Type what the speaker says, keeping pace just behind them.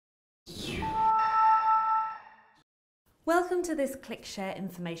Welcome to this ClickShare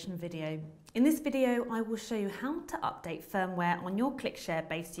information video. In this video, I will show you how to update firmware on your ClickShare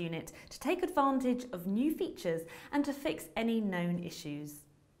base unit to take advantage of new features and to fix any known issues.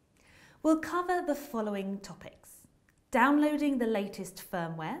 We'll cover the following topics: downloading the latest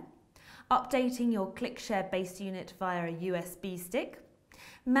firmware, updating your ClickShare base unit via a USB stick,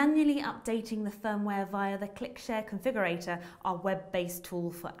 manually updating the firmware via the ClickShare Configurator, our web-based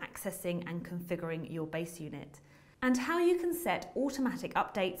tool for accessing and configuring your base unit, and how you can set automatic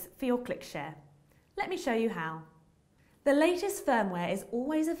updates for your ClickShare. Let me show you how. The latest firmware is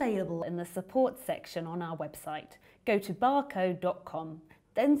always available in the support section on our website. Go to barco.com,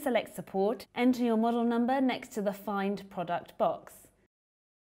 then select support, enter your model number next to the Find Product box,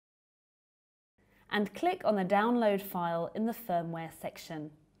 and click on the download file in the firmware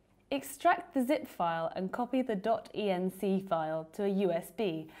section. Extract the zip file and copy the .enc file to a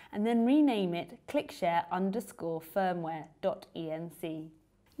USB and then rename it ClickShare_firmware.enc.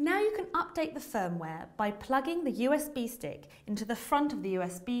 Now you can update the firmware by plugging the USB stick into the front of the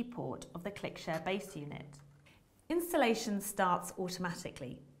USB port of the ClickShare base unit. Installation starts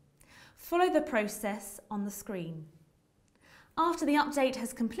automatically. Follow the process on the screen. After the update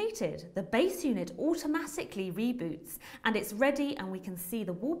has completed, the base unit automatically reboots and it's ready, and we can see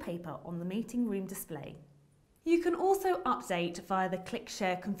the wallpaper on the meeting room display. You can also update via the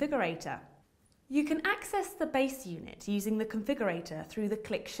ClickShare Configurator. You can access the base unit using the configurator through the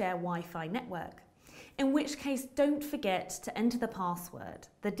ClickShare Wi-Fi network, in which case don't forget to enter the password.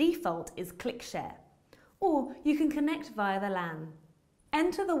 The default is ClickShare, or you can connect via the LAN.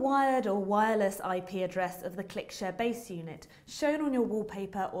 Enter the wired or wireless IP address of the ClickShare base unit shown on your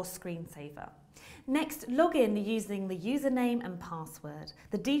wallpaper or screensaver. Next, log in using the username and password.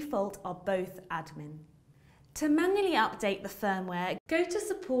 The default are both admin. To manually update the firmware, go to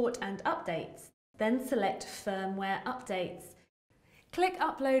Support and Updates, then select Firmware Updates. Click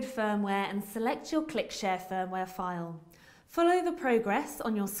Upload Firmware and select your ClickShare firmware file. Follow the progress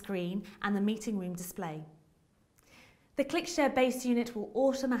on your screen and the meeting room display. The ClickShare base unit will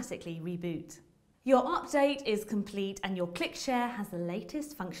automatically reboot. Your update is complete and your ClickShare has the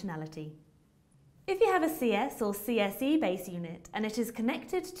latest functionality. If you have a CS or CSE base unit and it is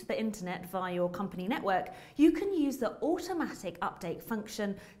connected to the internet via your company network, you can use the automatic update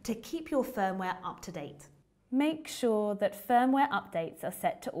function to keep your firmware up to date. Make sure that firmware updates are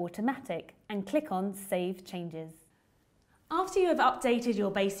set to automatic and click on Save Changes. After you have updated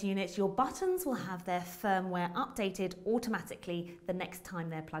your base unit, your buttons will have their firmware updated automatically the next time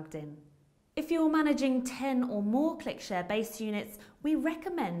they're plugged in. If you're managing 10 or more ClickShare base units, we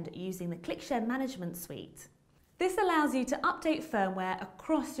recommend using the ClickShare Management Suite. This allows you to update firmware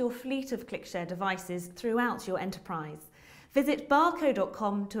across your fleet of ClickShare devices throughout your enterprise. Visit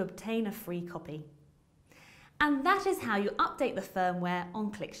barco.com to obtain a free copy. And that is how you update the firmware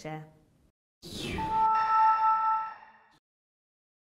on ClickShare.